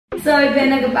So இப்ப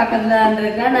எனக்கு பக்கத்துல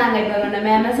இருக்கா நாங்க இப்ப வேணா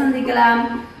மேம சந்திக்கலாம்.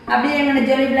 அப்படியே எங்க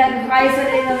ஜொலிவ்ளாக் ஹாய்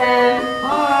சொல்லுங்க மேம்.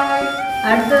 ஹாய்.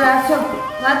 அடுத்த ராசம்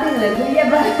பாத்தீங்களா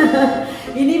புரியப்பா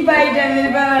இனிப்பு ஐட்டம்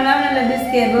இருப்பா வேணாம் நல்ல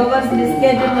பிஸ்கெட் ரோபர்ஸ்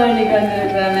பிஸ்கெட் பண்ணி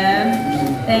கொண்டிருக்கிறேன் மேம்.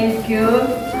 தேங்க்யூ.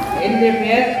 என்னுடைய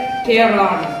பேர்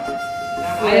கேரளான்.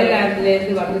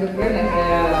 அயர்லாந்திலேருந்து வந்திருக்கிறேன்.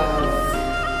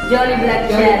 ஜாலிவ்ளாக்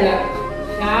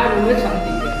ஷாருவை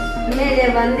சந்திக்கிறேன். உண்மையிலே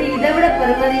வந்து இதை விட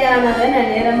பெருமதியானதை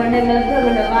நேரம் மண்டங்களுக்கு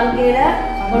உங்களோட வாழ்க்கையில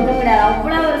கொண்டு கிடையாது.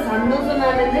 அவ்வளவு ஒரு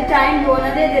சந்தோஷமானது டைம்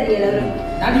போனதே தெரியல. ஒரு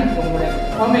நடிப்பு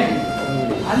காமெடி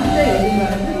அந்த இது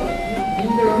வந்து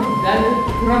நீங்களும்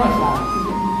திறமசாலி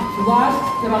சுபாஷ்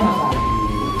திறமசாலி.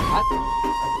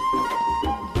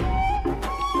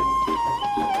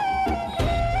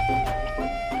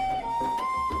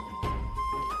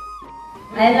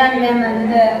 அயர்லாந்து மேம்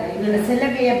வந்து இந்த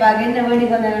செல்லக்கைய பார்க்க என்ன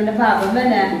வேண்டிக்கு வந்தாங்க பாப்போம்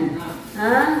என்ன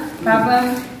பாப்போம்.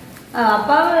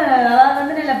 அப்பாவும் அதாவது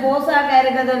வந்து நல்ல போசாக்கா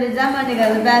இருக்கிறது நிஜாம்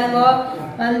பண்ணிக்கிறது பாருங்க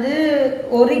வந்து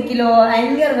 1 கிலோ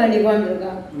ஐங்கர் வண்டி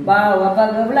கொண்டிருக்கோம். வா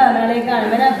அப்பாவுக்கு எவ்வளவு நாளைக்கு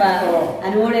அனுமதிப்பா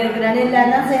அனுவோட இருக்கிறானே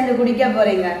எல்லாம் சேர்ந்து குடிக்க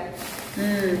போறீங்க.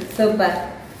 சூப்பர்.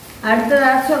 அடுத்த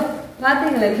ராசம்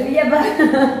பாத்தீங்களா புரியப்பா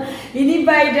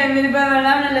இனிப்பு ஐட்டம் இருப்பா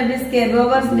வேணாம் நல்ல பிஸ்கெட்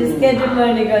ரோபர்ஸ் பிஸ்கெட்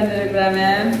பண்ணி கொண்டிருக்கிறேன்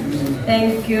மேம்.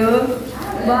 தேங்க்யூ.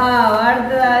 வா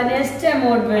அடுத்ததா நெக்ஸ்ட்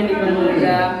அமௌண்ட் பண்ணி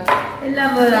கொண்டிருக்கா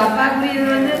எல்லாம் ஒரு அப்பாவுக்கு இது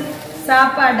வந்து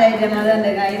சாப்பாடு ஐட்டம்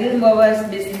அதான் இது ரோபர்ஸ்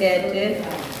பிஸ்கெட்.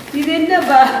 இது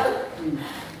என்னப்பா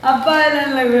அப்பா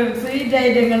நல்ல ஸ்வீட்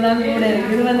ஐட்டங்கள்லாம் கூட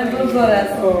இருக்கு. இது வந்து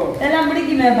குளுக்கோஸ் எல்லாம்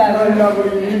பிடிக்குமேப்பா எல்லாம்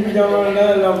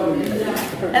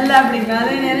பிடிக்கும்.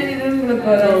 அதே நேரம் இது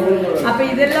குளுக்கோஸ். அப்ப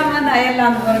இதெல்லாம் வந்து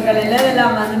அயர்லாந்து பொருட்கள்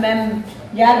இதெல்லாம் வந்து மேம்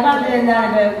யாழ்ப்பாணத்துல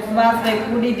இருந்தாங்க சுபாஷை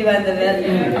கூட்டிட்டு வந்தது.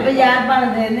 அப்ப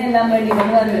யாழ்ப்பாணத்துல இருந்து எல்லாம் பண்ணி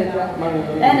கொண்டு வந்திருக்கோம்.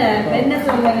 என்ன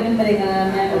சொல்ல விரும்புறீங்க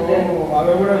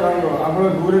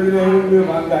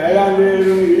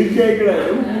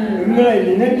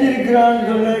நினைச்சிருக்கிறான்னு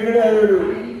சொல்ல அது ஒரு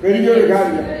பெரிய ஒரு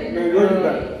காரியம்.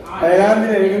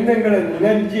 அயர்லாந்தில் இருந்து எங்களை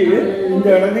நினைச்சு இந்த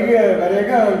இடத்துக்கு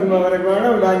வரைக்கும்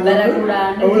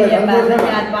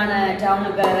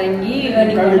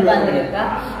இறங்கி வந்திருக்கா.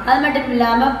 அது மட்டும்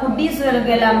இல்லாம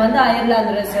குட்டீஸ்களுக்கு எல்லாம் வந்து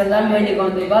அயர்லாந்து ட்ரெஸ்கள் தான் வேண்டி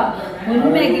கொண்டிருப்பா.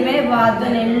 உண்மைக்குமே பார்த்து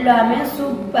எல்லாமே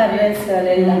சூப்பர்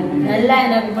ட்ரெஸ்கள் எல்லாம் நல்லா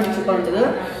எனக்கு பிடிச்சு கொண்டது.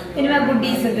 இனிமே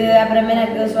குட்டீஸுக்கு அப்புறம்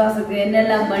எனக்கு சுவாசுக்கு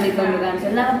என்னெல்லாம் பண்ணி கொண்டிருக்கான்னு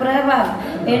சொல்லி நாங்க பிரபா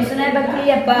என்ன சொன்னா இப்ப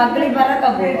கிளியப்பா கிளி பறக்க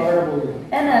போறோம்.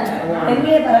 ஏன்னா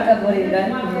எங்கேயே பறக்க போறீங்க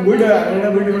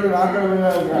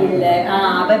இல்ல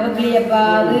அப்ப இப்ப கிளியப்பா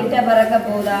வீட்டை பறக்க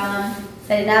போதான்.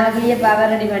 சரி நான் கிளியப்பா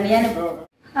ரெடி பண்ணி அனுப்புவோம்.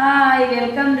 Hi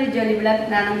welcome to ஜொலிவ்ளாக்.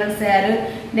 நான் உங்கள் சாரு.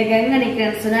 இன்னைக்கு எங்க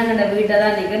நிக்கிறேன்னு சொன்னா எங்கட வீட்டை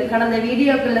தான் நிக்கிறேன். கடந்த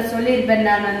வீடியோக்குள்ள சொல்லியிருப்பேன்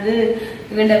நான் வந்து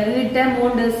எங்கட வீட்டை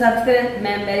 3 சப்ஸ்கிரைப்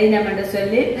மேம் நம்ம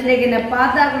சொல்லி இன்னைக்கு என்ன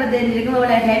பார்த்தா கூட தெரிஞ்சிருக்கும்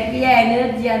இவ்வளவு ஹாப்பியா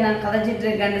எனர்ஜியா நான் கதைச்சிட்டு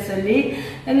இருக்கேன்னு சொல்லி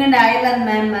எங்கட அயர்லாந்து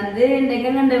மேம் வந்து இன்னைக்கு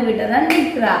எங்கட வீட்டை தான்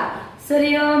நிக்கிறா.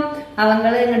 சரியோ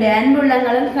அவங்களும் எங்களுடைய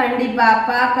அன்புள்ளங்களும் கண்டிப்பா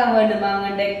பார்க்க வேணும்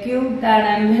அவங்கள்ட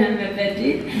கியூட்டான மேமை பற்றி.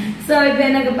 சோ இப்ப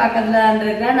எனக்கு பக்கத்துல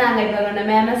இருக்கா நாங்க இப்ப எங்க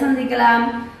மேம சந்திக்கலாம்.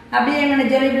 அப்படியே எங்க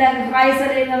ஜொலிவ்ளாக் ஹாய்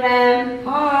சொல்லுங்க மேம்.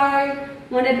 ஹாய்.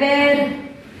 உங்களோட பேர்?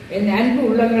 என் அன்பு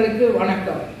உள்ளங்களுக்கு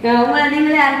வணக்கம். உங்களை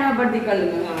நீங்களே அறிமுகப்படுத்திக்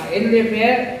கொள்ளுங்க. என்னுடைய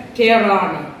பேர்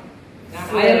கேரளான்.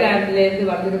 நான்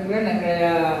அயர்லாந்திலேருந்து வந்திருக்கிறேன்.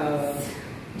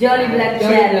 ஜொலிவ்ளாக்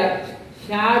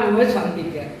ஷாருவை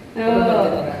சந்திக்கிறேன்.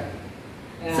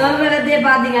 சொல்றதே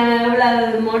பாத்தீங்கன்னா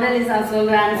எவ்வளவு மாடலிசா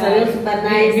சொல்றான்னு சொல்லி சூப்பர்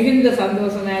நைஸ். மிகுந்த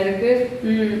சந்தோஷமா இருக்கு.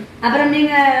 அப்புறம்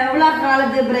நீங்க எவ்வளவு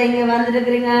காலத்துக்கு பிறகு இங்க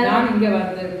வந்திருக்கிறீங்க? நான் இங்க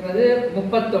வந்திருக்கிறது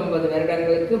 39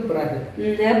 வருடங்களுக்கு பிறகு.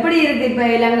 எப்படி இருக்கு இப்ப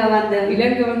இலங்கை வந்து?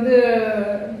 இலங்கை வந்து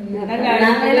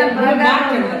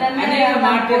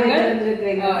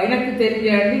எனக்கு தெரிஞ்ச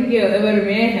இங்க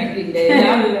எவருமே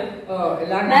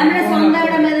சொந்த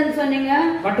இடம் எதுன்னு சொன்னீங்க?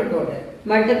 பட்டுக்கோட்டை.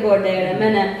 மட்டுக்கோட்டை இடம்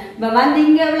என்ன இப்ப வந்து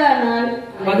இங்க எவ்வளவு நாள்?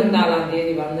 14ஆம்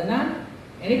தேதி வந்தனா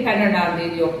எனக்கு 12ஆம்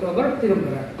தேதி அக்டோபர்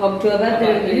திரும்புறேன். அக்டோபர்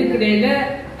இதுக்கிடையில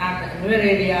நான்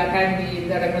நுவரேலியா கண்டி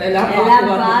இந்த இடங்கள் எல்லாம்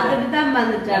பார்த்துட்டு தான்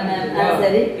வந்துட்டேன்.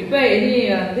 சரி இப்ப இனி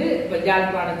வந்து இப்ப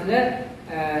ஜாழ்ப்பாணத்துல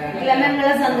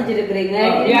கிழமைங்களை சந்திச்சிருக்கிறீங்க.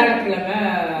 வியாழக்கிழமை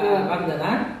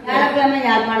வந்தனா வியாழக்கிழமை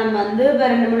யாழ்ப்பாணம் வந்து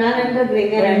 2-3 நாள்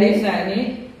இருக்கிறீங்க.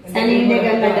 சனி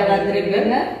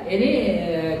வந்திருக்கீங்க. இனி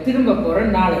திரும்ப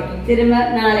போறேன் நாளைக்கு. திரும்ப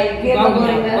நாளைக்கு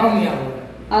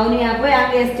அவனியா போய்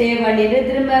அங்கே ஸ்டே பண்ணிட்டு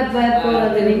திரும்ப போறது.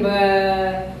 திரும்ப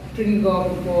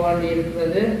ட்ரிங்கோக்கு போக வேண்டி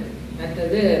இருக்கிறது.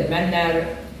 மற்றது மன்னர்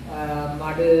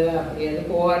மடு அப்படி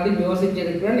போகாண்டி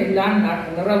யோசிச்சிருக்கிறேன். எல்லாம்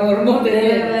நிறைவேறுமோ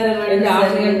தெரியல. எந்த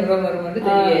ஆசைகள் நிறைவேறும்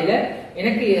தெரியல.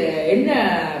 எனக்கு என்ன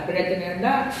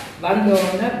பிரச்சனைன்னா வந்த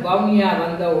உடனே பவுனியா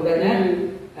வந்த உடனே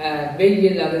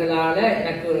வெயில் அதுகளால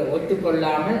எனக்கு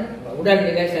ஒத்துக்கொள்ளாமல்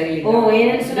உடல்நிலை சரி.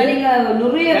 என்னன்னு சொன்னா நீங்க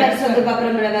நிறைய வருஷத்துக்கு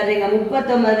அப்புறம் வர்றீங்க,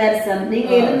 39 வருஷம்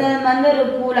நீங்க இருந்தது ஒரு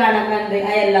கூலான கண்ட்ரி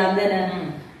அயர்லாம் தானே.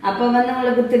 அப்ப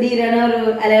உங்களுக்கு திடீரென ஒரு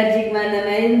அலர்ஜிக் வந்த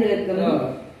மாதிரி இருந்திருக்கு.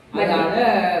 அதனால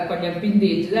கொஞ்சம்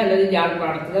பிந்திச்சு அல்லது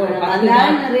யாழ்ப்பாணத்துல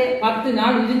 10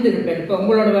 நாள் இருந்திருப்பேன். இப்ப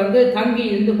உங்களோட தங்கி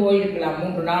இருந்து போயிருக்கலாம்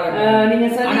 3 நாள். நீங்க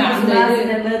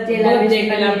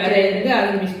அது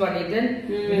மிஸ் பண்ணிட்டேன்.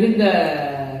 மிகுந்த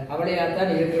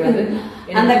கவலையாத்தான் இருக்கிறது.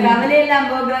 அந்த கவலையெல்லாம்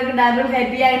போக்குறதுக்கு டபுள்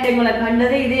ஹாப்பியா உங்களை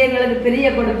கண்டது இது எங்களுக்கு பெரிய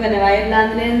கொடுப்பேன்.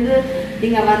 வயர்லாந்துல இருந்து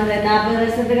நீங்க வந்த 40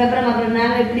 வருஷத்துக்கு அப்புறம்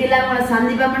நாங்க இப்படி எல்லாம் உங்களை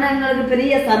சந்திப்போம்னா எங்களுக்கு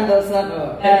பெரிய சந்தோஷம்.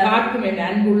 பார்க்கும் என்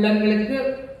அன்பு உள்ளங்களுக்கு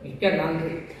மிக்க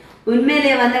நன்றி.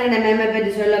 உண்மையிலேயே வந்தவங்க மேமை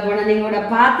பற்றி சொல்ல போனா நீங்க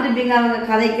பாத்துருப்பீங்க, அவங்க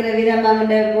கதைக்கிற விதம்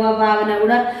அவங்க முகபாவனை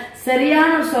கூட சரியான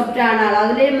ஒரு சொப்ட். ஆனால்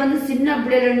அதுலயும் சின்ன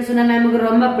பிள்ளைகள் சொன்ன மேமுக்கு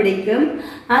ரொம்ப பிடிக்கும்.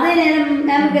 அதே நேரம்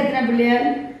மேமுக்கு எத்தனை பிள்ளைகள்?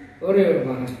 ஒரே ஒரு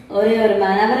மகன்.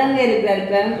 அவர் அங்க இருக்கிறார்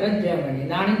இப்ப? ஜெர்மனி.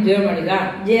 நானும் ஜெர்மனி தான்.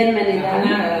 ஜெர்மனி தான்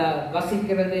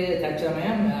வசிக்கிறது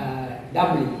தற்சமயம்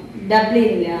டப்ளின்.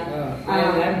 டப்ளின்ல.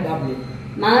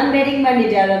 மகன் வெட்டிங்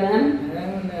பண்ணிட்டாரா மேம்?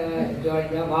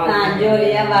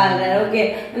 ஜோலியா வாழ்றாரு. ஓகே,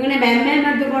 நீங்க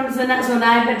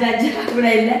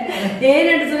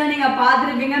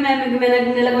பாத்துருப்பீங்க மேமுக்கு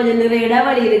எனக்கு மேல கொஞ்சம் நிறைய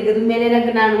இடவழி இருக்குது. மேல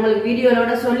எனக்கு நான் உங்களுக்கு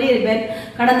வீடியோட சொல்லி இருப்பேன்.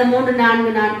 கடந்த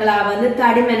 3-4 நாட்களா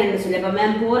தடிமன் என்று சொல்லி இப்ப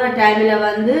மேம் போற டைம்ல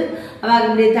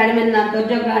அவங்க தடிமன் நான்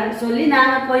தொட்டோன்னு சொல்லி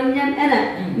நாங்க கொஞ்சம்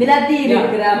விலத்தி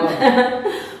இருக்கிறோம்.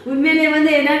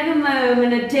 உண்மையிலேயே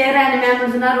எனக்கு சேரான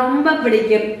மேம் சொன்னா ரொம்ப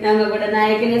பிடிக்கும். நாங்க கூட நான்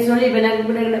ஏற்கனவே சொல்லி எனக்கு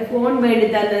கூட போன் வேண்டி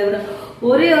தந்தது கூட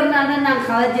ஒரே ஒரு நாள் தான் நான்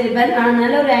கதைச்சிருப்பேன். ஆனா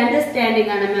நல்ல ஒரு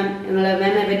அண்டர்ஸ்டாண்டிங்கான மேம் எங்களை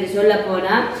மேமை பற்றி சொல்ல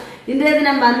போனா இன்றைய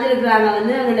தினம் வந்திருக்கிறாங்க.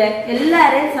 எங்களை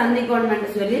எல்லாரையும் சந்திக்கணும்னு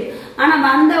சொல்லி. ஆனா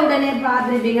வந்த உடனே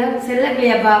பாத்துருப்பீங்க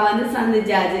செல்லக்கிளியப்பா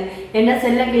சந்திச்சாச்சு. என்ன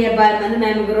செல்லக்கிளியப்பா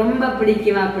மேமுக்கு ரொம்ப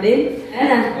பிடிக்கும் அப்படி.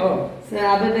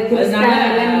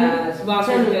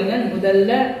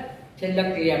 முதல்ல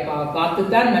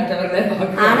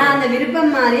ஆனா அந்த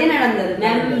விருப்பம் மாதிரியே நடந்தது.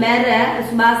 வேற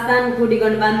சுபாஷ் தான் கூட்டிக்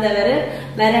கொண்டு வந்தவர்.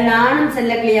 வேற நானும்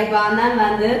செல்லக்கிளியப்பா தான்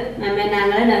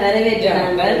நாங்கள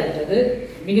வரவேற்றாங்க.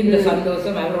 மிகுந்த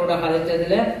சந்தோஷம் அவரோட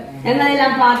கலைச்சதுல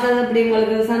எங்களெல்லாம் பார்த்தது அப்படி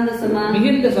உங்களுக்கு சந்தோஷமா?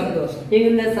 மிகுந்த சந்தோஷம்.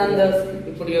 மிகுந்த சந்தோஷம்.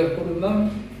 இப்படி ஒரு குடும்பம்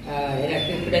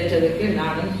எனக்கு கிடைச்சதுக்கு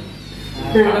நானும்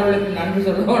நன்றி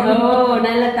சொல்லுவோம்.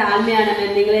 நல்ல தாழ்மையான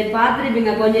நீங்களே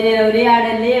பாத்துருப்பீங்க கொஞ்ச நேரம்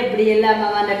உரையாடலே எப்படி எல்லாமே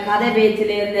அந்த கதை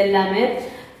பேச்சுல இருந்து எல்லாமே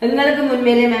எங்களுக்கு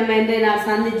உண்மையிலே மேம் என்று நான்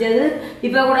சந்திச்சது.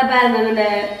 இப்ப கூட பாருங்க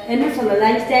என்ன சொல்ல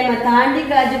லஞ்ச் டைம் தாண்டி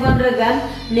காய்ச்சி கொண்டிருக்கேன்.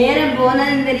 நேரம்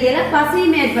போனதுன்னு தெரியல,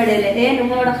 பசியும் ஏற்படல. ஏன்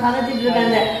உங்களோட கதைச்சிட்டு இருக்க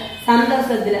அந்த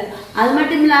சந்தோஷத்துல. அது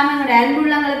மட்டும் இல்லாம எங்களோட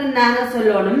அன்புள்ளங்களுக்கு நாங்க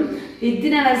சொல்லணும்,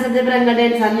 இத்தனை வருஷத்துக்கு அப்புறம்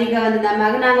எங்கள்கிட்ட சந்திக்க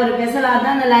வந்ததாமாக நாங்க ஒரு ஸ்பெஷலா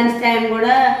தான் அந்த லஞ்ச் டைம் கூட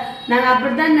நாங்க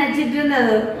அப்படித்தான் நினைச்சிட்டு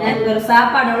இருந்தது. எனக்கு ஒரு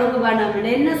சாப்பாடு ஒழுங்கு பண்ண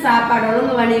முடியும். என்ன சாப்பாடு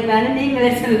ஒழுங்கு பண்ணிருக்கான்னு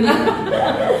நீங்களே சொல்லுங்க.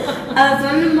 அத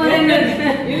சொல்லும் போது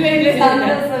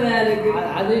சந்தோஷமா இருக்கு.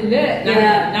 அது இல்ல,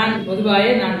 நான்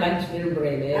பொதுவாக நான் லஞ்ச்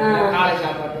விரும்புறேன் காலை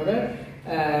சாப்பாட்டோட.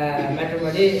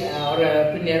 மற்றபடி ஒரு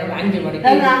பின்னேரம் 5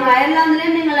 மணிக்கு நாங்க அயர்லாந்துல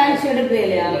நீங்க லஞ்ச் எடுக்கிறீங்க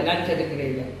இல்லையா? லஞ்ச்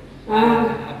எடுக்கிறீங்க.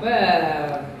 அப்ப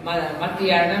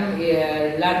மத்தியானம்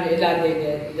எல்லாத்தையும்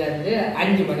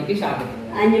 5 மணிக்கு சாப்பிடுறோம்.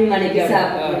 5 மணிக்கு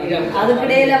சாப்பிடுறோம்.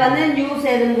 அதுக்கிடையில ஜூஸ்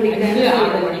எதுவும் குடிக்கிறேன்.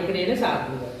 6 மணிக்கிடையில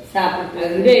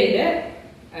சாப்பிடுவோம். இடையில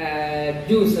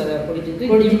ஜூஸ் அதை குடிச்சிட்டு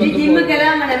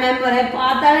ஜிம்முக்கெல்லாம் மேம்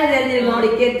பார்த்தாலே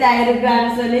தெரிஞ்சிருக்கோம் கெத்தா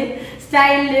இருக்கான்னு சொல்லி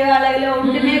ஸ்டைல்லயோ அழகுல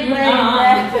ஒன்றுமே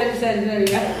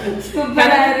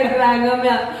சூப்பரா இருக்கிறாங்க.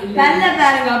 நல்ல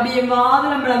பாருங்க அப்படியே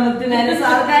மாதுளம்பழம் முத்து நல்ல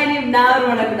சர்க்காயிலையும் நார்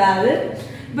விடக்கூடாது.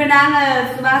 இப்ப நாங்க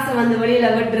சுவாசம் வெளியில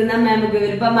விட்டுருந்தா மேமுக்கு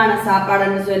விருப்பமான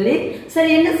சாப்பாடுன்னு சொல்லி சரி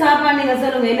என்ன சாப்பாடு நீங்க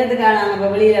சொல்லுங்க, என்னத்துக்காக நாங்க இப்ப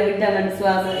வெளியில விட்டவன்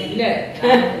சுவாசம் இல்ல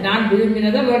நான்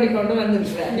விரும்பினதை வேண்டி கொண்டு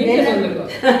வந்துருக்கேன்.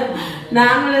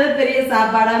 நாங்களும் பெரிய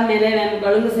சாப்பாடா மேலே நமக்கு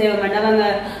ஒழுங்கு செய்ய மாட்டவங்க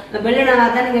வெள்ளனாவா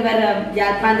தான் நீங்க வேற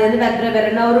ஜாப்பான்ல இருந்து வேற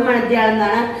 1 மணித்தி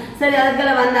அளந்தானா சரி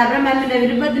அதுக்கெல்லாம் வந்த அப்புறம் மேம் இந்த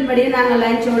விருப்பத்தின்படியே நாங்க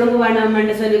லஞ்ச் ஒழுங்கு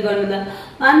வேணாம்னு சொல்லி கொண்டு வந்தோம்.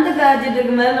 காய்ச்சிட்டு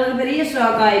இருக்கும்போது எங்களுக்கு பெரிய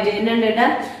ஷாக் ஆயிடுச்சு. என்னன்னுட்டா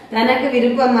தனக்கு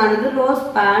விருப்பமானது ரோஸ்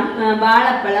பான்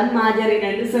வாழைப்பழம் மாஜரின்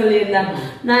என்று சொல்லியிருந்தாங்க.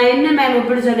 நான் என்ன மேம்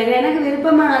இப்படி சொன்னேன், எனக்கு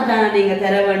விருப்பமானதான நீங்க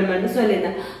தர வேணும்னு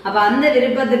சொல்லியிருந்தேன். அப்ப அந்த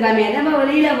விருப்பத்துக்கு அமைய நம்ம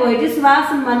வெளியில போயிட்டு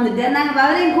சுவாசம் வந்துட்டு நாங்க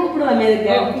அவரையும் கூப்பிடுவோம்.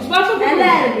 எதுக்கு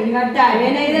நல்லா இருக்கு கட்டாயம்.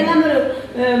 ஏன்னா இதெல்லாம் ஒரு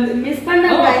மிஸ் பண்ண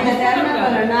இந்த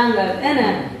தருணம் நாங்க ஏன்னா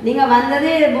நீங்க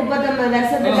வந்ததே 39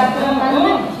 வருஷத்துக்கு அப்புறம்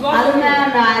வந்து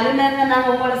அதுதான் நாங்க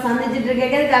உங்களை சந்திச்சுட்டு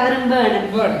இருக்க அவரும் வேணும்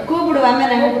கூப்பிடுவாங்க.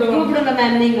 கூப்பிடுங்க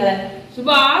மேம் நீங்க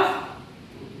சுபாஷ்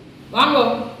வாங்க.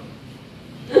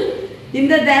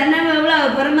 இந்த தருணம்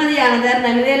எவ்வளவு பெருமதியான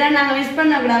தருணம், இதெல்லாம் நாங்க மிஸ்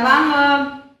பண்ண கூடாது. வாங்க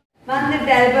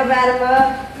வந்துட்டாரு. இப்ப பாருங்க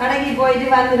கடைக்கு போயிட்டு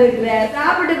வந்துருக்கிறார்,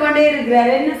 சாப்பிட்டு கொண்டே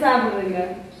இருக்கிறாரு. என்ன சாப்பிடுறீங்க?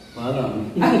 பாதாம்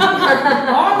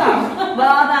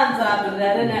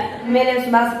சாப்பிடுறாரு. மேலே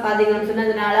சுபாஷ் பாத்தீங்கன்னு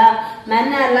சொன்னதுனால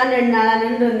மன்னர்லாம் 2 நாளா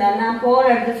நின்று இருந்தாரு. நான் போன்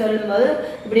எடுத்து சொல்லும் போது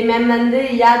இப்படி மேம் வந்து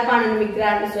யாழ்ப்பாணம்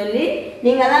விற்கிறான்னு சொல்லி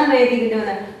நீங்க தான் பேசிக்கிட்டு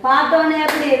வந்தேன். பார்த்தோன்னே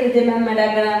எப்படி இருந்துச்சு மேம்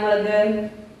நடக்கிற உங்களுக்கு?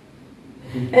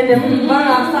 என்ன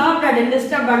சாப்பிட்டாட்டு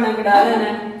டிஸ்டர்ப் பண்ண கூடாது.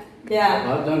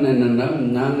 என்னன்னா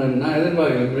நான்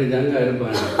எதிர்பார்க்கல இப்படி ஜங்கா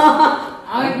இருப்பேன்.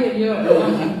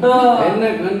 என்ன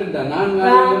கண்டுட்டா நான்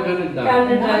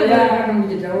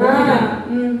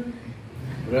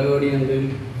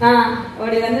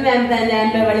ஓடி வந்து மேம்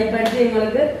தான் வழிபட்டு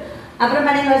உங்களுக்கு. அப்புறம்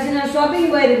நீங்க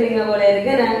ஷாப்பிங் போயிருக்கீங்க போல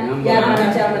இருக்கு.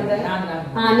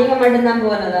 நீங்க மட்டும்தான்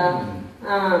போனதா?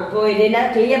 போயிட்டீங்கன்னா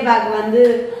செய்யப்பாக்கு வந்து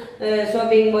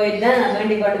ஷாப்பிங் போயிட்டு தான்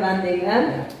வேண்டி கொண்டு வந்தீங்க.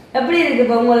 எப்படி இருக்கு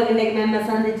இப்போ உங்களுக்கு இன்னைக்கு மேம்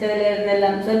சந்திச்சதுல இருந்து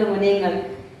எல்லாம் சொல்லுங்க. நீங்கள்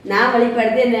நான்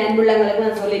வழிபடுத்தி என் அன்புள்ளங்களுக்கு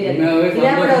நான் சொல்லிட்டேன்.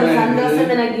 இதோட ஒரு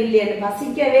சந்தோஷம் எனக்கு இல்லையே,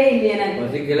 பசிக்கவே இல்லையே. எனக்கு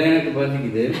பசிக்கல, எனக்கு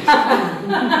பசிக்குது.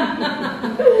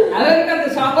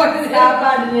 சாப்பாடு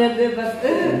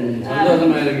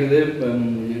சந்தோஷமா இருக்குது.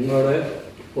 எங்களோட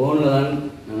போன்ல தான்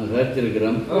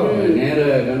வச்சிருக்கிறோம். நேர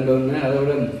கண்டோன்னு அதோட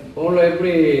போன்ல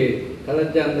எப்படி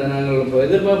கலைச்ச அந்த நாங்கள் இப்போ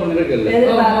எதிர்பார்ப்பு இருக்குல்ல,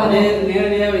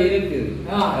 நேரடியாக இருக்குது.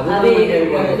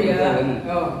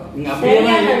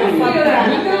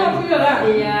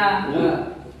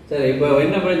 சரி, இப்ப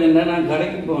என்ன பிரச்சனை? நான்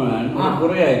கடைக்கு போனேன்,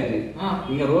 குறையாயிடுச்சு.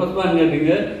 நீங்க ரோஸ் பான்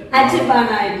கேட்டீங்க,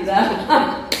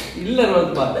 இல்ல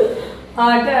ரோஸ் பான்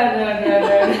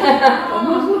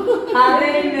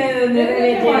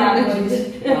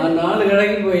நாலு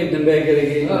கடைக்கு போயிட்டேன்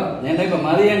பேக்கரிக்கு. ஏன்னா இப்ப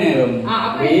மதிய நேரம்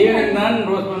ஈவினிங் தான்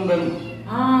ரோஸ் பண்றேன்.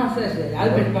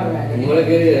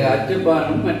 உங்களுக்கு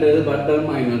அச்சுப்பானும் மற்றது பட்டரும்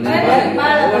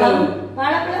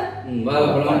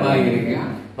வாழைப்பழம் வாங்கியிருக்கேன்.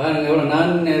 பாருங்க எவ்வளவு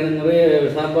நான் நிறைய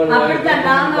சாப்பாடு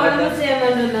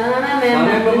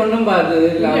ஒன்றும் பார்த்தது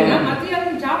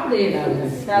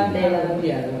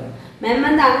மேம்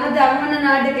வந்து அங்க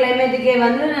நாட்டு கிளைமேட்டுக்கே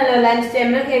வந்து லஞ்ச்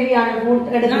டைம்ல ஹெவியான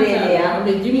ஃபுட் எடுக்கிறேன் இல்லையா?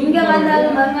 இங்க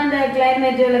வந்தாலும் அந்த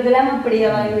கிளைமேட்டுகளுக்கு எல்லாம்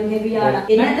அப்படியா ஹெவியான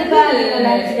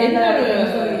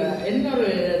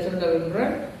இன்னொரு சொல்ற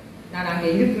நான் அங்க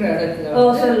இருக்கிற இடத்துல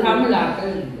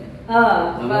தமிழாக்கள்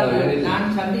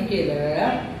நான் சந்திக்கையில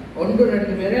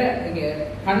 1-2 பேரை இங்க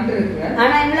கண்டிருக்கிறேன்.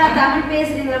 ஆனா எல்லாம் தமிழ்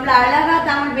பேசுறீங்களா? அழகா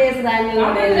தமிழ் பேசுறாங்க.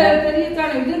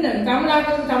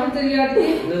 தமிழாக்கள் தமிழ் தெரியாது.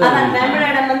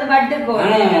 தமிழிடம் வந்து பட்டு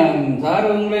போகும்.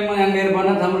 சார் உங்களையுமா எங்க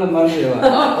இருப்பானா தமிழ மறந்துடுவா.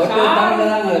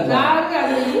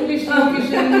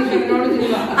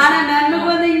 ஆனா நமக்கு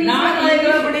வந்து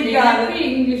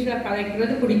இங்கிலீஷ்ல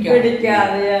கலைக்கிறது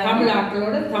பிடிக்காது.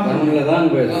 தமிழாக்களோட தமிழ்ல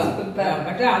தான் பேசுவோம்.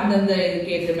 அந்தந்த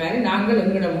இதுக்கு ஏற்ற மாதிரி நாங்கள்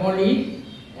எங்களோட மொழி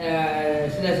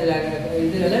சில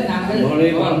இதுகளை நாங்கள்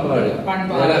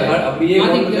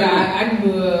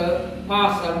அன்பு,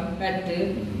 பாசம், பற்று,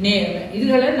 நேர்மை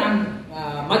இதுகளை நான்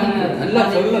மதிக்கிறேன்.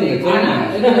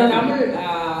 தமிழ்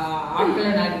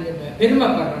ஆட்களை நான்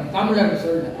பெருமைப்படுறேன். தமிழர்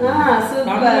சொல்ல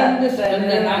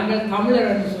நாங்கள்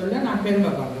தமிழர் சொல்ல நான்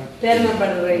பெருமைப்படுறேன்.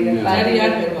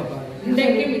 சரியார் பெருமைப்படுறேன்.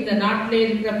 இன்றைக்கும் இந்த நாட்டில்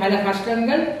இருக்கிற பல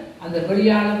கஷ்டங்கள் அந்த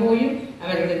வெளியான போயும்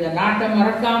அவர்கள் இந்த நாட்டை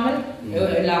மறக்காமல்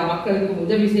எல்லா மக்களுக்கும்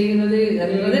உதவி செய்கிறது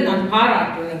என்பதை நான்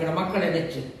பாராட்டுறேன். எங்களோட மக்களை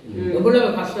நினைச்சு எவ்வளவு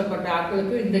கஷ்டப்பட்ட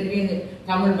ஆட்களுக்கு இன்றைக்கு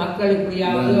தமிழ் மக்கள்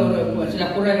இப்படியாவது ஒரு சில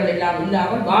குறைகள்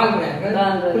இல்லாமல்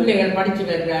வாழ்கிறார்கள். பிள்ளைகள் படிச்சு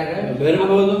வருகிறார்கள்.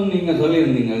 பெரும்போதும் நீங்க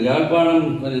சொல்லியிருந்தீங்க யாழ்ப்பாணம்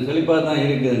கொஞ்சம் செழிப்பா தான்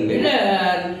இருக்குது.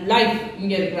 லைஃப்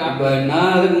இங்க இருக்கிறாங்க.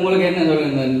 நான் அதுக்கு உங்களுக்கு என்ன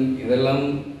சொல்லியிருந்தேன், இதெல்லாம்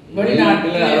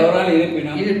வெளிநாட்டுல அவரால்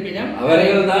இருப்பினும்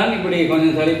அவர்கள் தான் இப்படி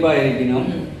கொஞ்சம் செழிப்பா இருக்கணும்.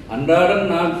 அன்றாடம்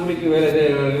நாட்குடிக்கு வேலை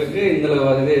செய்யறவர்களுக்கு இந்த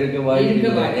வசதி இருக்க வாய்ப்பு.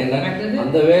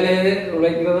 அந்த வேலையை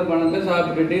உழைக்கிறத பணத்தை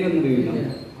சாப்பிட்டுட்டே இருந்துருவீங்க.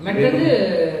 மற்றது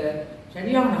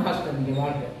சரியான கஷ்டம் இங்க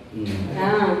வாழ்க்கை.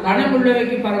 பணம்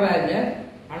உள்ளவைக்கு பரவாயில்ல,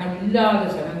 பணம் இல்லாத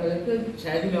சனங்களுக்கு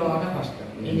சரியான கஷ்டம்.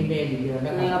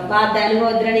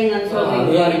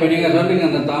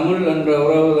 அந்த தமிழ் என்ற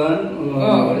உறவு தான்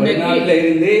வெளிநாட்டுல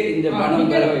இருந்து இந்த பணம்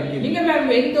பெற வைக்கும். நீங்க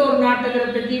எந்த ஒரு நாட்டை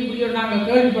பற்றி இப்படி நாங்க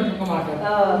கேள்விப்பட்டிருக்க மாட்டோம்.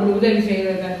 உதவி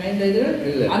செய்யறது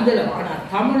அந்த ஆனா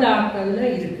தமிழ் ஆட்கள்ல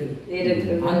இருக்குது.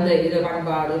 அந்த இது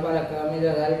பண்பாடு, பழக்கம்,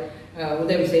 இதழ்,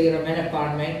 உதவி செய்கிற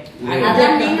மனப்பான்மை.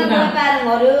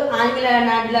 ஒரு ஆங்கில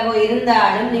நாட்டுல போய்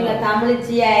இருந்தாலும் நீங்க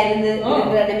தமிழ்ச்சியா இருந்து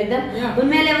இருக்கிற நிமித்தம்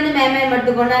உண்மையில வந்து மேமே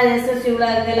மட்டும் கொண்டா எஸ்எஸ்சி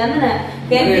எல்லாமே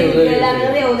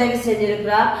எல்லாமே உதவி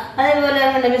செஞ்சிருக்கிறா. அதே போல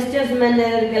மிஸ்டர்ஸ்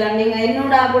இருக்கலாம், நீங்க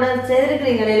என்னோட கூட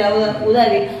செய்திருக்கிறீங்க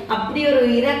உதவி. அப்படி ஒரு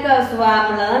இரக்க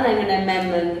சுவாமில தான் நாங்க மேம்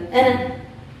வந்து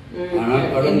ஆனா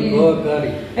கடும் கோவக்காரி.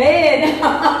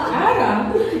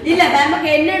 இல்ல நமக்கு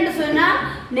என்னன்னு சொன்னா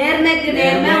நேர்மைக்கு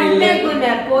நேர்மை உண்மைக்கு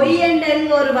பொய் என்று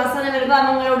ஒரு வசனம் இருக்கும்,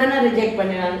 அவங்க உடனே ரிஜெக்ட்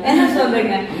பண்ணிடுவாங்க. என்ன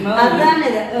சொல்றீங்க? அதுதான்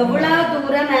இது. எவ்வளவு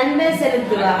தூரம் அன்பே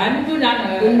செலுத்துவா. அன்பு நான்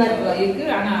இருக்கு,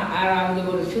 ஆனா யாராவது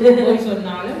ஒரு சிறு பொய்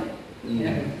சொன்னாலும்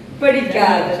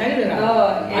பிடிக்காது.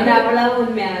 அவ்வளவு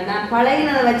உண்மையான நான்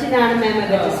பழகினதை வச்சு நானும்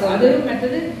அது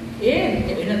மற்றது ஏன்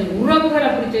எனது உறவுகள்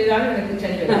அப்படி செய்தாலும் எனக்கு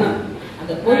சரி.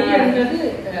 அந்த பொய் என்றது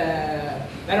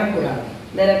வரக்கூடாது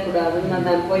வரக்கூடாது.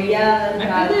 பொய்யா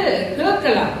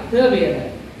கேட்கலாம் தேவையில்ல.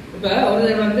 இப்ப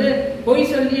ஒருத்தர் வந்து பொய்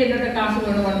சொல்லி என்னோட காசு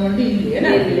வேணும் வந்து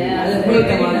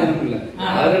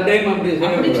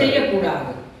அப்படி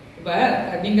செய்யக்கூடாது. இப்ப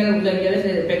நீங்கள் உதவிகளை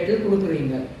பெற்று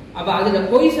கொடுக்குறீங்க, அப்ப அதுல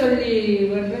பொய் சொல்லி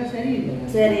சரியில்லை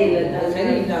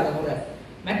சரியில்லாத கூட.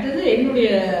 மற்றது என்னுடைய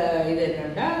இது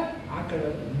என்னன்னா ஆட்கள்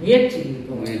முயற்சி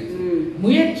இருக்கும்,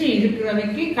 முயற்சி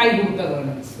இருக்கிறவைக்கு கை கொடுக்க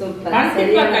வேணும்,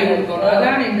 கண்டிப்பா கை கொடுக்கணும்.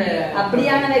 அதான் இந்த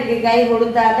அப்படியானவைக்கு கை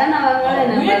கொடுத்தாதான்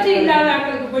முயற்சி இல்லாத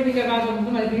ஆட்களுக்கு போய் நீங்க காசு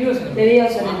கொடுக்கும், அது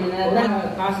பிரயோசனம்.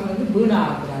 காசு வந்து வீணா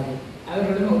ஆகக்கூடாது.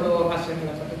 அவர்களும் அவ்வளவு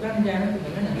கஷ்டங்களை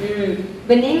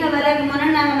இப்ப நீங்க வரக்கு முன்னா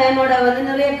நாங்க மேமோட வந்து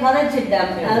நிறைய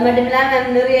கதைச்சிட்டோம். அது மட்டும் இல்லாம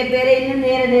நிறைய பேரை இன்னும்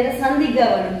நேர சந்திக்க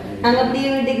வேணும். நாங்க அப்படியே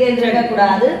வீட்டுக்கு இருக்க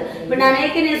கூடாது. இப்ப நான்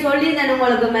ஏற்கனவே சொல்லியிருந்தேன்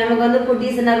உங்களுக்கு, மேமுக்கு வந்து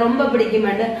குட்டீஸ்னா ரொம்ப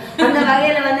பிடிக்குமாட்டு. அந்த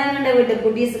வகையில வந்து எங்க வீட்டு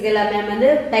குட்டீஸுக்கு எல்லாம் மேம் வந்து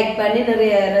பேக் பண்ணி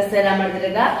நிறைய ட்ரெஸ் எல்லாம்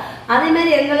எடுத்துருக்கா. அதே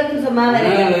மாதிரி எங்களுக்கும் சும்மா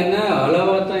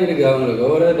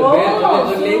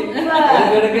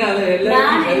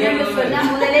சொன்னா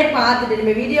முதலே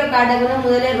பாத்துட்டு வீடியோ காட்டணும்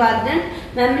முதலே பார்த்துட்டேன்.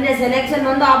 நம்மளுடைய செலக்ஷன்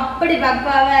வந்து அப்படி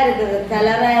பக்காவா இருக்குது.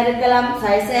 கலரா இருக்கலாம்,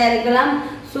 சைஸா இருக்கலாம்,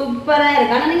 சூப்பரா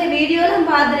இருக்கு. ஆனா நீங்க வீடியோ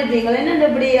எல்லாம் பாத்துருப்பீங்களா? என்ன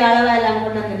இப்படி அளவா எல்லாம்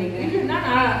கொண்டு வந்துட்டீங்க?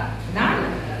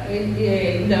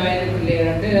 இந்த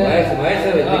வயசு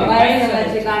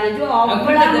காணிச்சு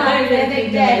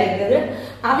இருக்குது.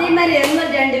 அதே மாதிரி எங்க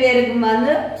 2 பேருக்கும்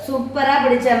வந்து சூப்பரா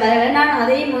பிடிச்ச மாதிரி நான்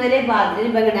அதையும் முதலே பார்த்துட்டு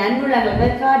இப்ப எங்க நண்புள்ள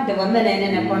காட்டு வந்து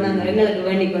என்னென்ன கொண்டு எங்களுக்கு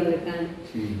வேண்டி கொண்டிருக்காங்க.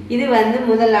 இது வந்து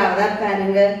முதலாவதா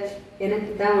பாருங்க,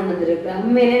 எனக்கு தான் ஒண்ணு இருக்கு.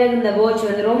 உண்மையிலே எனக்கு இந்த வாட்ச்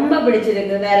வந்து ரொம்ப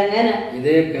பிடிச்சிருக்கு. பாருங்க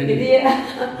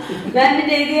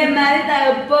இதே மாதிரி தான்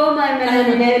எப்பவும்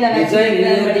நினைவுல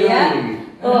வச்சிருக்கா.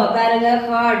 பாருங்க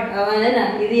ஹார்ட்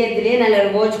இதயத்திலேயே நல்ல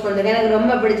ஒரு வாட்ச் கொண்டு எனக்கு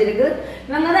ரொம்ப பிடிச்சிருக்கு.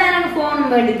 இவங்கதான் எனக்கு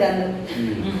போன் வேண்டி தந்தது.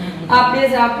 அப்படியே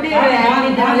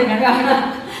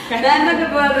நமக்கு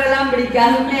போடுறதெல்லாம்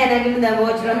பிடிக்காது. எனக்கு இந்த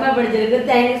வாட்ச் ரொம்ப பிடிச்சிருக்கு.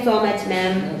 Thank you so much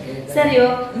ma'am. சரியோ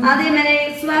அதே மாதிரி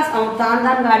சுவாஸ் அவன்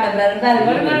தான் காட்டப்படுறாரு.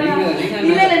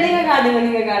 இல்ல இல்ல நீங்க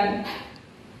காட்டுங்க.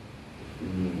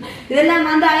 இதெல்லாம்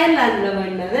வந்து அயர்லாந்துல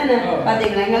வேண்டது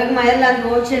பாத்தீங்களா? எங்களுக்கு அயர்லாந்து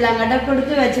வாட்ச் எல்லாம் கட்ட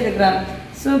கொடுத்து வச்சிருக்கிறோம்.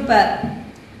 சூப்பர்.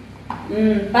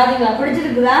 பாத்தீங்களா?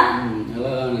 பிடிச்சிருக்குதா?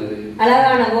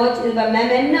 அழகான வாட்ச். இப்ப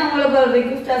மேம் என்ன உங்களுக்கு ஒரு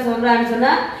ரிக்வெஸ்டா சொல்றான்னு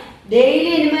சொன்னா, டெய்லி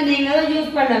இனிமே நீங்க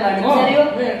யூஸ் பண்ண வேணும். சரியோ?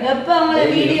 எப்ப உங்களை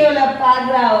வீடியோல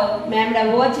பாக்குறாவோ மேம்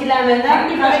வாட்ச் இல்லாம இருந்தா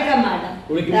மறைக்க மாட்டேன்.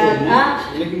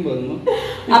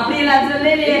 அப்படி எல்லாம்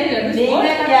சொல்லலையே.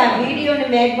 நீங்க வீடியோ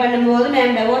மேக் பண்ணும்போது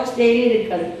மேம் வாட்ச் டெய்லி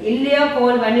இருக்கணும். இல்லையோ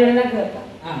கால் பண்ணி விடுங்க கேட்பேன்.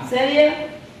 சரியா?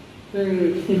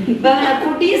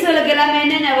 குட்டீஸ்களுக்கு எல்லாமே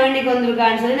என்னென்ன வேண்டிக்கு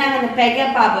வந்திருக்கான்னு சொல்லி நாங்க அந்த பேக்கை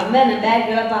பார்ப்போம், அந்த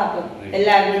பேக்ல பார்ப்போம்.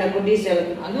 எல்லாருமே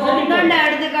குட்டீஸ்களுக்கு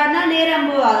எடுத்துக்காட்டுனா நேரம்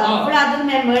போகாது. அவ்வளவு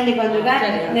அதுக்குமே வேண்டிக்கு வந்திருக்காங்க.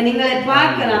 நீங்களே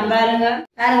பாக்கலாம் பாருங்க.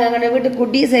 பாருங்க வீட்டு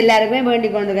குட்டீஸ் எல்லாருக்குமே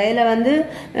வேண்டிக்கு வந்திருக்கா. இதுல வந்து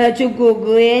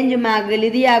சுக்குக்கு, ஏஞ்சுமாக்கு,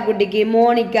 லிதியா குட்டிக்கு,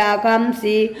 மோனிகா,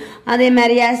 கம்சி, அதே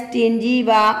மாதிரி அஸ்டின்,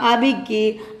 ஜீவா, அபிக்கு,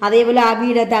 அதே போல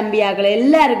அபியோட தம்பியாக்கள்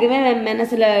எல்லாருக்குமே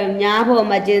மனசுல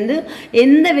ஞாபகம் வச்சிருந்து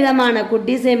எந்த விதமான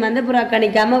குட்டீஸையும் வந்து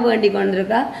புறக்கணிக்காம வேண்டி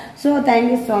கொண்டிருக்கா. So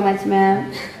thank you so much ma'am.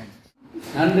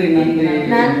 நன்றி.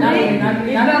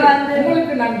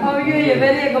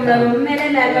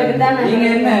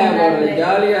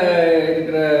 ஜாலியா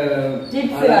இருக்கிற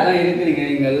இருக்கிறீங்க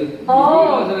நீங்கள்.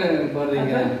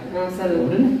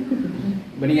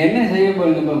 இப்ப நீங்க என்ன செய்ய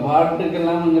போறீங்க? இப்ப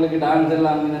பாட்டுக்கெல்லாம் உங்களுக்கு டான்ஸ்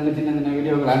எல்லாம் சின்ன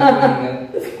வீடியோக்கள் அனுப்புறீங்க.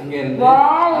 அங்க இருந்து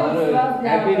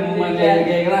ஹாப்பி மூமெண்ட்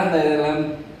கேட்கலாம். அந்த இதெல்லாம்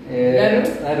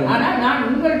ஆனா நான்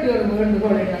உங்களுக்கு ஒரு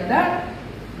வேண்டுகோள் என்னன்னா,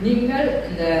 நீங்கள்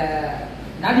இந்த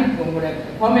நடிப்பு உங்களுடைய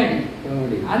காமெடி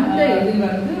அந்த இது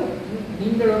வந்து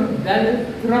நீங்கள் ஒரு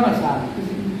திறமசாலி,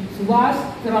 சுபாஷ்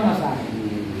திறமசாலி.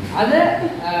 அதை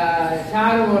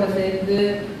சாருவோட சேர்ந்து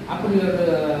அப்படி ஒரு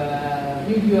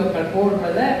வீடியோக்கள்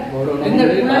போடுறத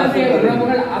எங்கள்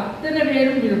உறவுகள் அத்தனை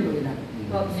பேரும் விரும்புகிறார்.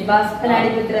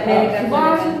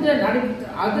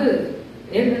 அது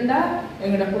என்னன்னா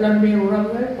எங்களோட புலம்பெயர்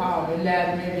உறவுகள்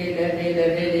எல்லாருமே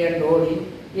ஓடி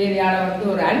ஏரியால வந்து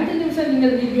ஒரு 5 நிமிஷம்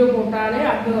நீங்கள் வீடியோ போட்டாலே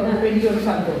அது ஒரு பெரிய ஒரு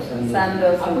சந்தோஷம்.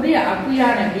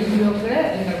 அப்படியான வீடியோக்களை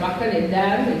எங்கள் மக்கள்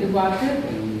எல்லாரும் எதிர்பார்த்து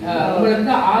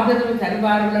உங்களுக்கு ஆதரவு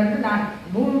தருவார்கள் என்று நான்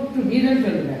 100%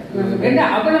 சொல்லுவேன்.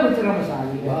 அவ்வளவு திறமசாலி.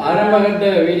 ஆரம்பகட்ட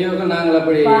வீடியோக்கள் நாங்கள்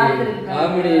அப்படி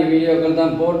காமெடி வீடியோக்கள்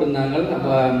தான் போட்டிருந்தாங்க. அப்ப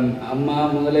அம்மா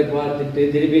முதலே பார்த்துட்டு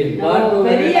திருப்பி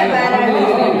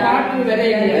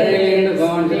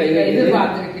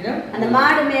அந்த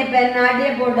மாடு மேய்ப்பேன் ஆட்டிய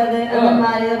போட்டது அந்த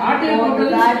மாதிரி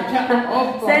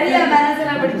சரியா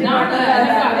மனசுல பிடிச்சு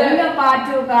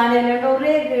பாட்டு காணல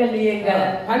ஒரே கேள்வி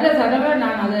பல தடவை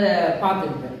நான் அதை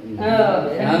பார்த்துருக்கேன்.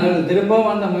 நாங்கள்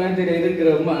திரும்பவும் அந்த முயற்சியில்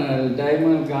இருக்கிறோம். டைம்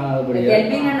காணாதபடியா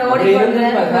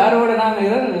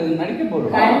நடிக்க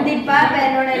போறோம். கண்டிப்பா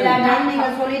என்னோட எல்லா நாளும் நீங்க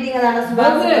சொல்லிட்டீங்க தானே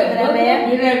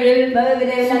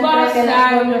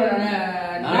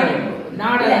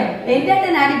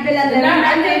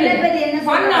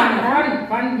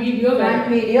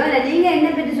நீங்க என்ன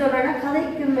பத்தி சொல்றேன்னா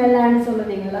கதைக்கு மேலான்னு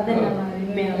சொல்லுவீங்களா?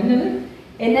 அது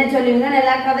என்ன சொல்லுவீங்க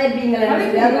நல்லா கதைப்பீங்களா?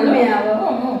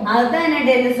 அதுதான்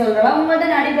என்னட்டு என்ன சொல்றா உங்கள்ட்ட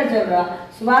நடிக்க சொல்றா.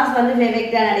 சுபாஷ் வந்து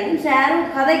ஃபேவரட்டா நடிக்கும், ஷாரும்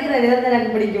கதைக்கிற விதத்தை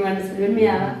எனக்கு பிடிக்குமான்னு சொல்லி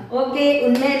உண்மையாவா? ஓகே,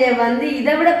 உண்மையிலே வந்து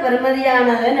இதை விட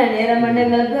பெருமதியானது நேரம்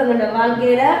எங்களுக்கு எங்களோட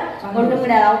வாழ்க்கையில கொண்டு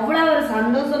முடியாது. அவ்வளவு ஒரு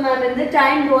சந்தோஷமா இருந்து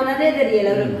டைம் போனதே தெரியல.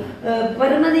 ஒரு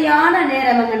பெருமதியான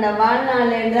நேரம் எங்கண்ட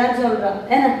வாழ்நாள் என்றுதான் சொல்றோம்.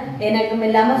 ஏன்னா எனக்கும்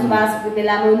இல்லாம சுபாஷுக்கும்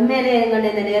இல்லாம உண்மையிலே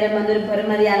எங்கண்ட இந்த நேரம் வந்து ஒரு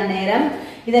பெருமதியான நேரம்.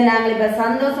 இதை நாங்கள் இப்ப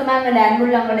சந்தோஷமா எங்க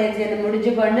அன்புள்ளவங்களுடைய சேர்ந்து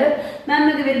முடிச்சு கொண்டு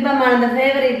மேமுக்கு விருப்பமான அந்த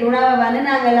ஃபேவரட் உணவை வந்து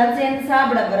நாங்க எல்லாம் சேர்ந்து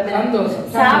சாப்பிட போறோம்.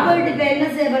 சாப்பிட்டு இப்ப என்ன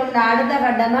செய்ய போறோம்? அடுத்த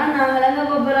கட்டமா நாங்கள் எங்க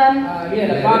போறோம்?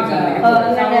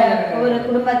 ஒரு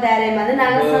குடும்பத்தாரை வந்து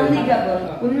நாங்க சந்திக்க போறோம்.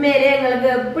 உண்மையிலே எங்களுக்கு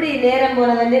எப்படி நேரம்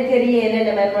போனதுன்னே தெரியல.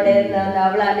 நம்மளுடைய அந்த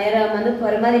அவ்வளவு நேரம் வந்து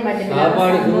பெருமதி மட்டும்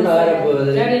சாப்பாடு சூடார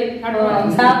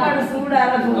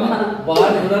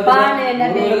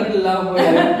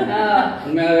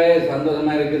உண்மையாவே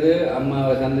சந்தோஷமா இருக்குது.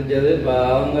 அம்மாவை சந்திச்சது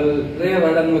அவங்க நிறைய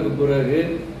வருடங்களுக்கு பிறகு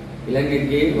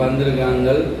இலங்கைக்கு வந்திருக்காங்க.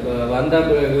 வந்த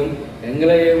பிறகும்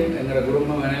எங்களையும் எங்களோட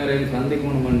குடும்பம் அனைவரையும்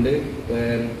சந்திக்கணும் என்று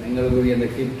எங்களுக்குரிய அந்த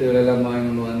கிஃப்ட்டுகள் எல்லாம்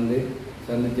வாங்கி வந்து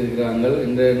சந்திச்சிருக்கிறாங்க.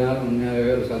 இன்றைய நாள்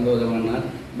உண்மையாகவே ஒரு சந்தோஷமான நாள்.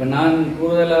 இப்போ நான்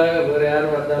கூடுதலாக வேறு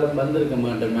யாரும் வந்தாலும் வந்திருக்க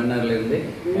மாட்டேன். மன்னார்ல இருந்து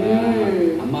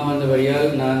அம்மா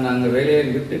வந்தபடியால் நாங்கள் வேலையை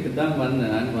விட்டுட்டு தான்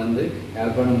வந்தேன். நான் வந்து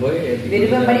யாழ்ப்பாணம் போய்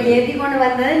ஏற்றி கொண்டு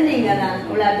வந்தது நீங்க தான்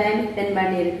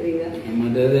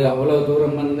அவ்வளவு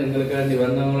தூரம் வந்து எங்களுக்காண்டி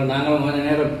வந்தவங்கள நாங்களும் கொஞ்ச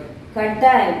நேரம்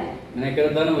கட்டாயம்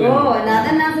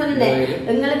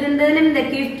எங்களுக்கு இந்த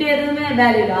கிஃப்ட் எதுவுமே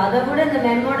வேல்யூ அதை கூட இந்த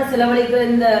மெம்மோட செலவழிக்கிற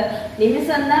இந்த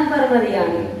நிமிஷம் தான்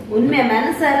பெருமதியான உண்மை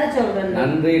மனசார சொல்றேன்.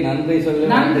 நன்றி நன்றி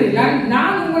சொல்லு.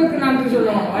 நான் உங்களுக்கு நன்றி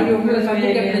சொல்லுவோம்.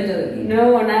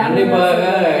 கண்டிப்பாக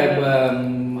இப்ப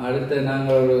அடுத்த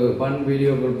நாங்கள் ஒரு ஃபன்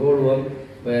வீடியோக்கள் போடுவோம்.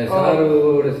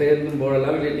 சாரோட சேர்ந்தும்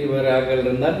போடலாம். இல்லாட்டி வேற ஆக்கள்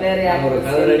இருந்தால் ஒரு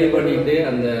கதை ரெடி பண்ணிட்டு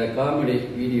அந்த காமெடி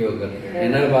வீடியோக்கள்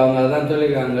என்ன அவங்க அதான்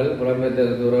சொல்லிருக்காங்க.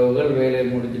 புலம்பெயர்ந்த உறவுகள் வேலையை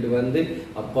முடிச்சுட்டு வந்து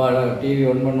அப்பாடா டிவி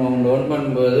ஒன்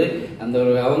பண்ணும்போது அந்த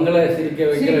ஒரு அவங்கள சிரிக்க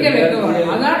வைக்கிற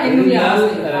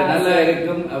நல்லா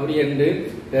இருக்கும் அப்படி என்று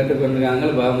கேட்டுக்கொண்டிருக்காங்க.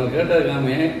 அவங்க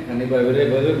கேட்டிருக்காமே கண்டிப்பா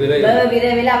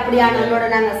விரைவில் அப்படியானவங்களோட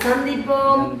நாங்க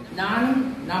சந்திப்போம். நானும்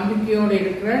நம்பிக்கையோடு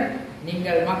இருக்கிறேன்.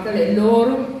 நீங்கள் மக்கள்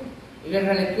எல்லோரும்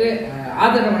இவர்களுக்கு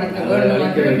ஆதரவு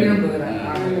அளிக்க விரும்புகிறேன்.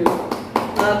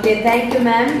 Okay, thank you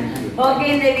ma'am. ஓகே,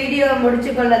 இந்த வீடியோ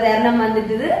முடிச்சு கொள்ள தருணம்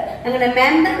வந்துட்டு எங்களோட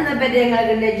மேம் தான் இதை பற்றி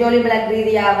எங்களுக்கு ஜோலிபிளாக்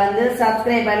ரீதியா வந்து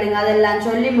சப்ஸ்கிரைப் பண்ணுங்க அதெல்லாம்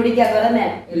சொல்லி முடிக்க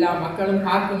போறேன். எல்லா மக்களும்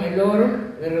பார்க்கும் எல்லோரும்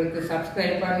இவர்களுக்கு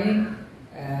சப்ஸ்கிரைப் பண்ணி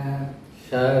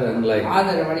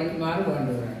ஆதரவு அளிக்குமாறு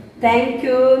வேண்டுகிறேன்.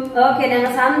 தேங்க்யூ. ஓகே,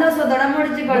 நாங்க சந்தோஷத்தோட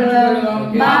முடிச்சு கொள்வோம்.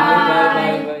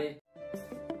 பாய்.